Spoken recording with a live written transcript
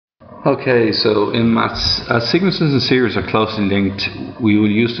Okay, so in maths, as sequences and series are closely linked, we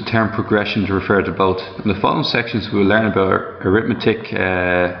will use the term progression to refer to both. In the following sections we will learn about arithmetic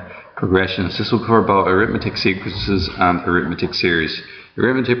progressions. This will cover both arithmetic sequences and arithmetic series.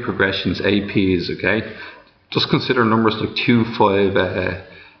 Arithmetic progressions, APs, okay? Just consider numbers like 2, 5,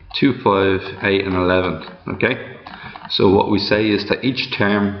 8 and 11, okay? So what we say is that each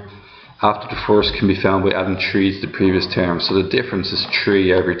term after the first can be found by adding 3 to the previous term. So the difference is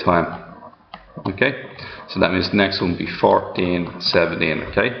 3 every time. Okay? So that means the next one will be 14, 17.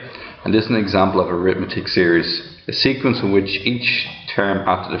 Okay? And this is an example of a arithmetic series. A sequence in which each term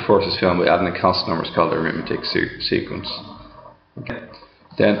after the first is found by adding a constant number is called an arithmetic sequence. Okay?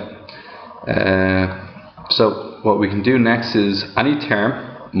 Then, so what we can do next is any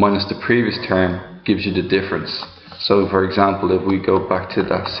term minus the previous term gives you the difference. So for example, if we go back to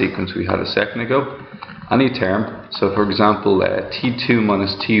that sequence we had a second ago, any term, so for example T2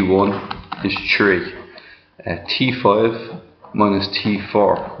 minus T1 is 3, T5 minus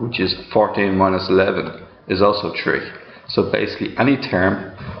T4, which is 14 minus 11, is also 3. So basically any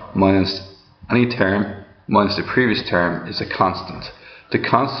term minus the previous term is a constant. The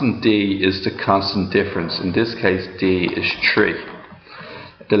constant D is the constant difference. In this case D is 3.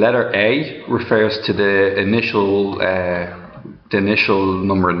 The letter A refers to the initial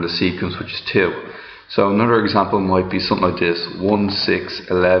number in the sequence, which is 2. So another example might be something like this: 1, 6,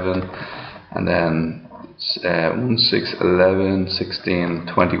 11, and then 1, 6, 11, 16,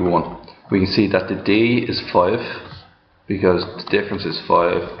 21. We can see that the D is 5 because the difference is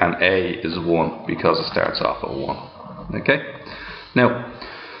 5, and A is 1 because it starts off at 1. Okay? Now,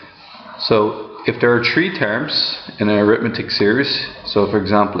 so if there are 3 terms in an arithmetic series, so for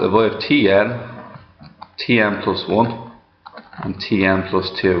example if I have Tn plus 1 and Tn plus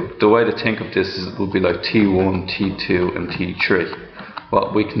 2, the way to think of this is it would be like T1, T2 and T3.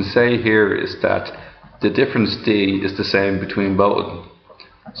 What we can say here is that the difference D is the same between both of them.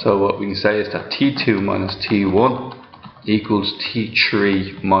 So what we can say is that T2 minus T1 equals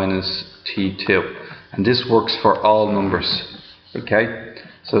T3 minus T2, and this works for all numbers. Okay?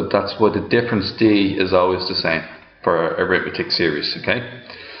 So that's why the difference D is always the same for an arithmetic series. Okay?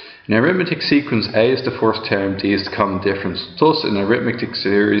 In an arithmetic sequence, A is the first term, D is the common difference. Thus, in an arithmetic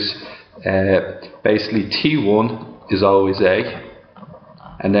series, basically T1 is always A,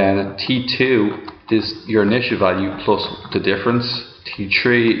 and then T2 is your initial value plus the difference.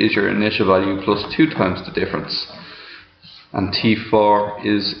 T3 is your initial value plus 2 times the difference, and T4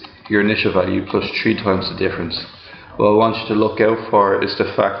 is your initial value plus 3 times the difference. What I want you to look out for is the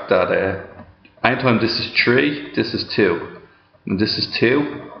fact that anytime this is 3, this is 2. When this is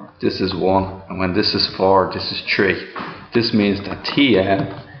 2, this is 1. And when this is 4, this is 3. This means that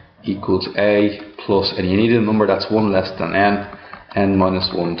Tn equals A plus, and you need a number that's 1 less than n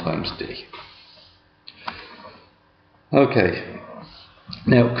minus 1 times D. Okay.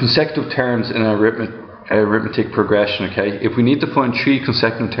 Now, consecutive terms in an arithmetic progression, okay? If we need to find 3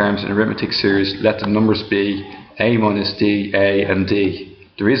 consecutive terms in an arithmetic series, let the numbers be A minus D, A and D.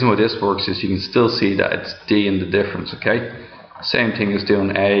 The reason why this works is you can still see that it's D in the difference, okay? Same thing as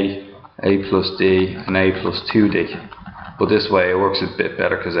doing A plus D and A plus 2D. But this way it works a bit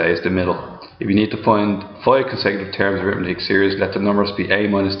better because A is the middle. If you need to find 5 consecutive terms in an arithmetic series, let the numbers be A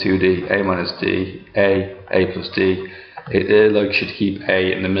minus 2D, A minus D, A plus D. It should keep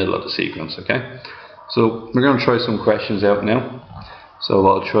A in the middle of the sequence, okay? So we're going to try some questions out now. So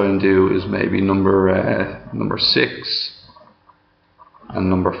what I'll try and do is maybe number 6 and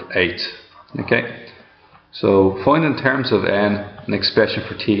number 8. Okay. So find in terms of n an expression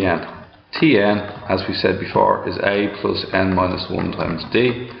for Tn. Tn, as we said before, is A plus n minus 1 times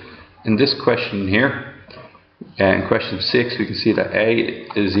D. In this question here, in question 6, we can see that A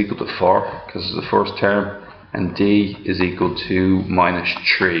is equal to 4 because it's the first term, and D is equal to minus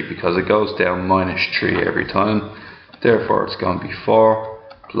 3 because it goes down minus 3 every time. Therefore it's going to be 4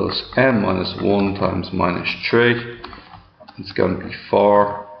 plus n minus 1 times minus 3. It's going to be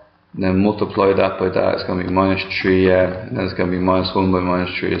 4. And then multiply that by that, it's going to be minus 3n. And then it's going to be minus 1 by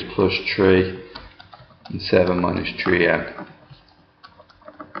minus 3 is plus 3. And 7 minus 3n.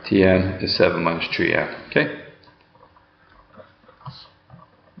 Tn is 7 minus 3n. Okay?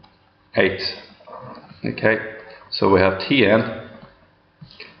 8. Okay? So we have Tn.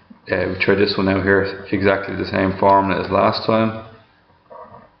 We try this one out here, exactly the same formula as last time.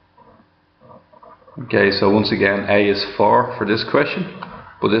 Okay, so once again A is 4 for this question,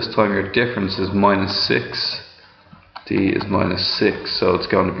 but this time your difference is minus 6. D is minus 6, so it's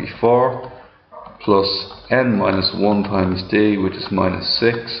going to be 4 plus n minus 1 times D, which is minus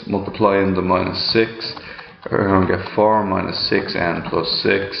 6, multiplying the minus 6, we're going to get 4 minus 6n plus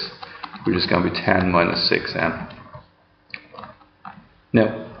 6. which is going to be 10 minus 6n.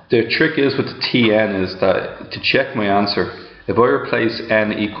 Now, the trick is with the Tn is that to check my answer, if I replace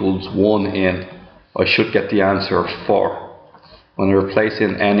n equals 1 in, I should get the answer of 4. When I replace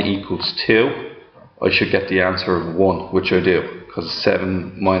in n equals 2, I should get the answer of 1, which I do, because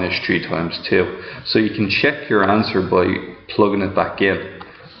 7 minus 3 times 2. So you can check your answer by plugging it back in.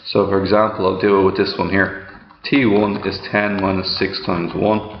 So for example, I'll do it with this one here. T1 is 10 minus 6 times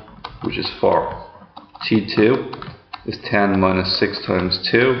 1, which is 4. T2 is 10 minus 6 times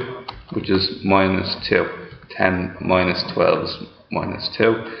 2, which is minus 2. 10 minus 12 is minus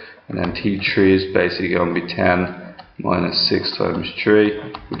 2. And then T3 is basically going to be 10 minus 6 times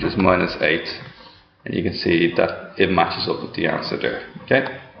 3, which is minus 8. And you can see that it matches up with the answer there.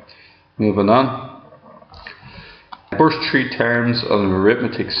 Okay, moving on. The first three terms of an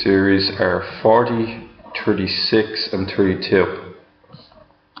arithmetic series are 40, 36 and 32.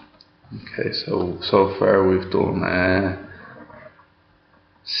 Okay, so far we've done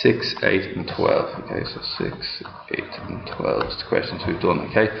 6, 8 and 12. Okay, so 6, 8 and 12 is the questions we've done.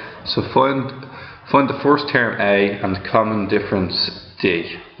 Okay, so find the first term A and the common difference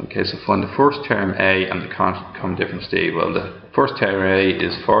D. Okay, so find the first term A and the common difference D. Well, the first term A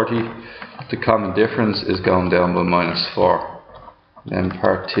is 40. The common difference is going down by minus 4. Then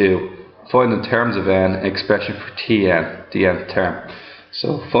part 2. Find in terms of n an expression for Tn, the nth term.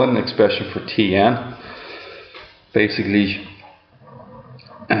 So find an expression for Tn. Basically,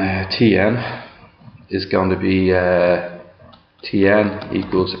 Tn is going to be Tn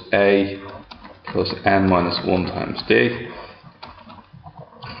equals A plus n minus 1 times D.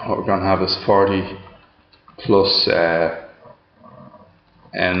 What we're going to have is 40 plus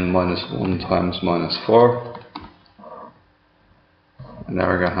n minus 1 times minus 4. And then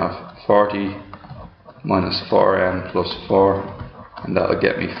we're going to have 40 minus 4n plus 4. And that will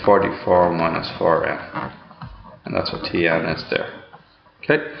get me 44 minus 4n. And that's what Tn is there.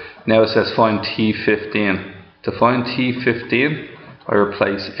 Okay, now it says find T15. To find T15, I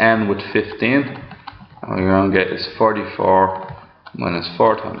replace n with 15. And what we're going to get is 44 minus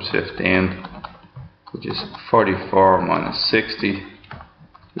 4 times 15, which is 44 minus 60,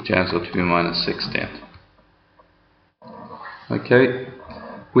 which ends up to be minus 16. Okay,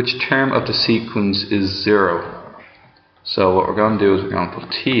 which term of the sequence is 0? So what we're going to do is we're going to put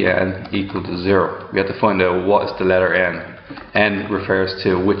Tn equal to 0. We have to find out what is the letter n. N refers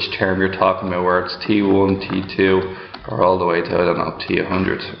to which term you're talking about, where it's T1, T2, or all the way to, I don't know,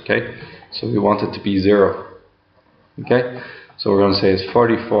 T100. Okay, so we want it to be 0. Okay, so we're going to say it's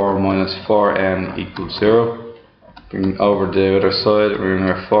 44 minus 4n equals 0. Bring over the other side, we're going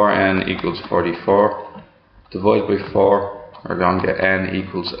to have 4n equals 44. Divide by 4, we're going to get n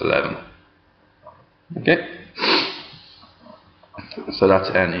equals 11. Okay, so that's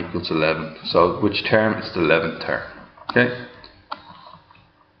n equals 11. So which term is the 11th term? Okay,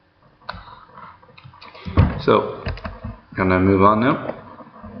 so I'm going to move on now.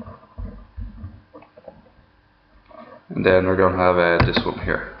 And then we're going to have this one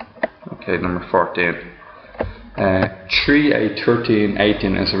here. Okay, number 14. 3, 8, 13,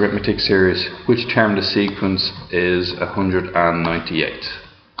 18 is arithmetic series. Which term of the sequence is 198?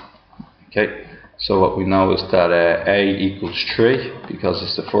 Okay, so what we know is that A equals 3 because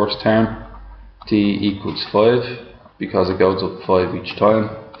it's the first term. D equals 5 because it goes up 5 each time.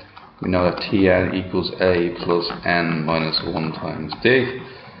 We know that Tn equals A plus n minus 1 times D.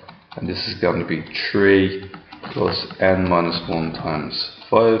 And this is going to be 3 plus n minus 1 times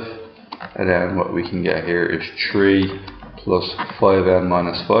 5, and then what we can get here is 3 plus 5n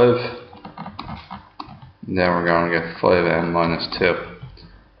minus 5, and then we're going to get 5n minus 2.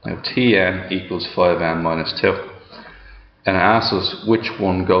 Now Tn equals 5n minus 2, and it asks us which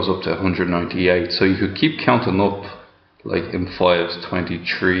one goes up to 198, so you could keep counting up like in 5s,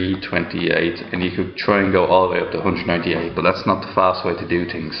 23, 28, and you could try and go all the way up to 198, but that's not the fast way to do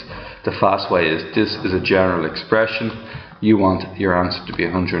things. The fast way is, this is a general expression, you want your answer to be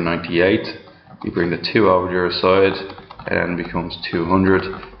 198, you bring the 2 over the other side, and then it becomes 200,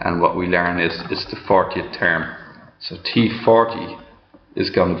 and what we learn is it's the 40th term. So T40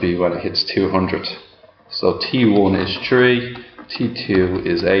 is going to be when it hits 200. So T1 is 3, T2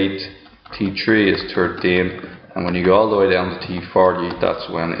 is 8, T3 is 13, and when you go all the way down to T40, that's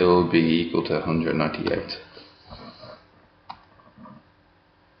when it will be equal to 198.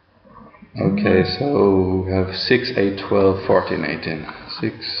 Okay, so we have 6, 8, 12, 14, 18.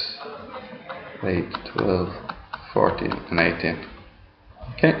 6, 8, 12, 14, and 18.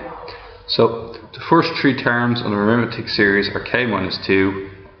 Okay, so the first three terms on the arithmetic series are k minus 2,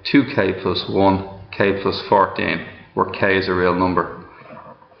 2k plus 1, k plus 14, where k is a real number.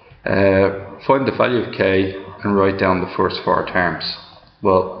 find the value of k and write down the first 4 terms.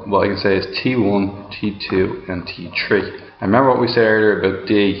 Well, what I can say is t1, t2 and t3. And remember what we said earlier about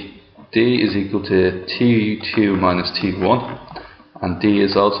d. d is equal to t2 minus t1, and d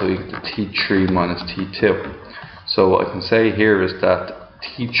is also equal to t3 minus t2. So what I can say here is that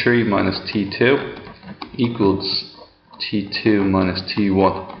t3 minus t2 equals t2 minus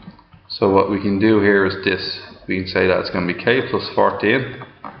t1. So what we can do here is this. We can say that it's going to be k plus 14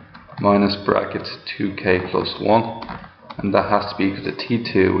 minus brackets 2k plus 1. And that has to be equal to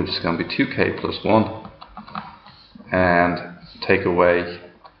t2, which is going to be 2k plus 1, and take away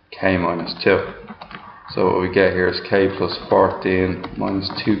k minus 2. So what we get here is k plus 14 minus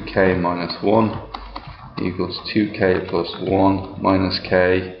 2k minus 1 equals 2k plus 1 minus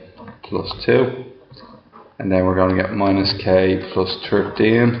k plus 2. And then we're going to get minus k plus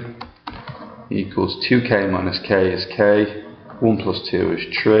 13 equals 2k minus k is k, 1 plus 2 is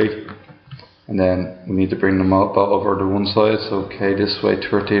 3. And then we need to bring them up over to one side, so k this way,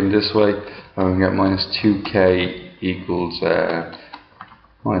 13 this way, and we get minus 2k equals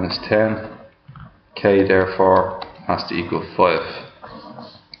minus 10. K therefore has to equal 5,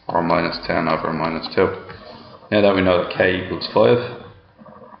 or minus 10 over minus 2. Now that we know that k equals 5,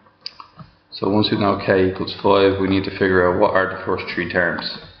 so once we know k equals 5, we need to figure out what are the first 3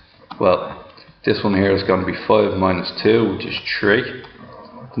 terms. Well, this one here is going to be 5 minus 2, which is 3.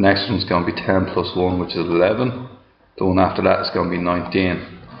 The next one's going to be 10 plus 1, which is 11. The one after that is going to be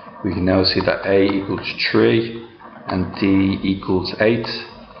 19. We can now see that A equals 3 and D equals 8.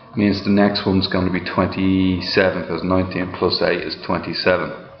 Means the next one's going to be 27, because 19 plus 8 is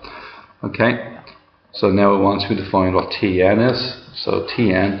 27. Okay, so now it wants me to find what Tn is. So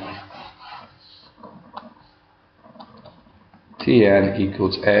Tn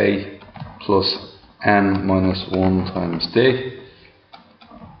equals A plus n minus 1 times D.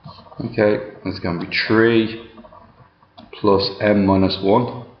 Okay, it's going to be 3 plus n minus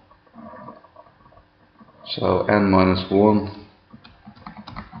 1. So n minus 1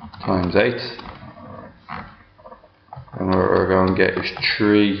 times 8. And what we're going to get is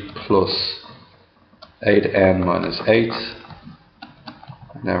 3 plus 8n minus 8.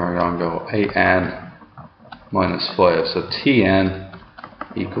 And then we're going to go 8n minus 5. So Tn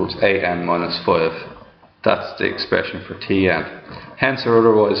equals 8n minus 5. That's the expression for Tn. Hence or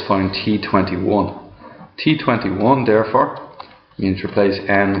otherwise find T21. T21 therefore means replace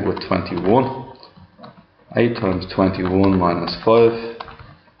n with 21. 8 times 21 minus 5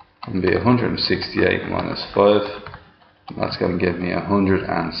 will be 168 minus 5. And that's going to give me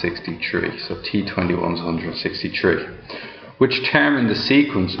 163. So T21 is 163. Which term in the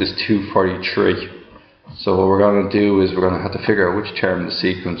sequence is 243? So what we're going to do is we're going to have to figure out which term in the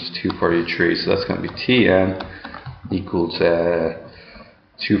sequence is 243. So that's going to be Tn equals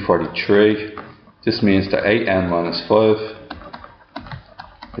 243. This means that 8n minus 5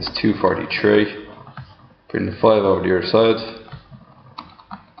 is 243. Bring the 5 over the other side.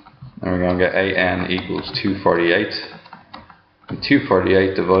 And we're going to get 8n equals 248. And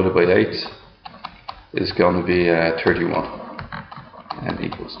 248 divided by 8 is going to be 31. N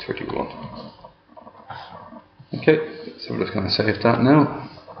equals 31. Okay, so we're just going to save that now.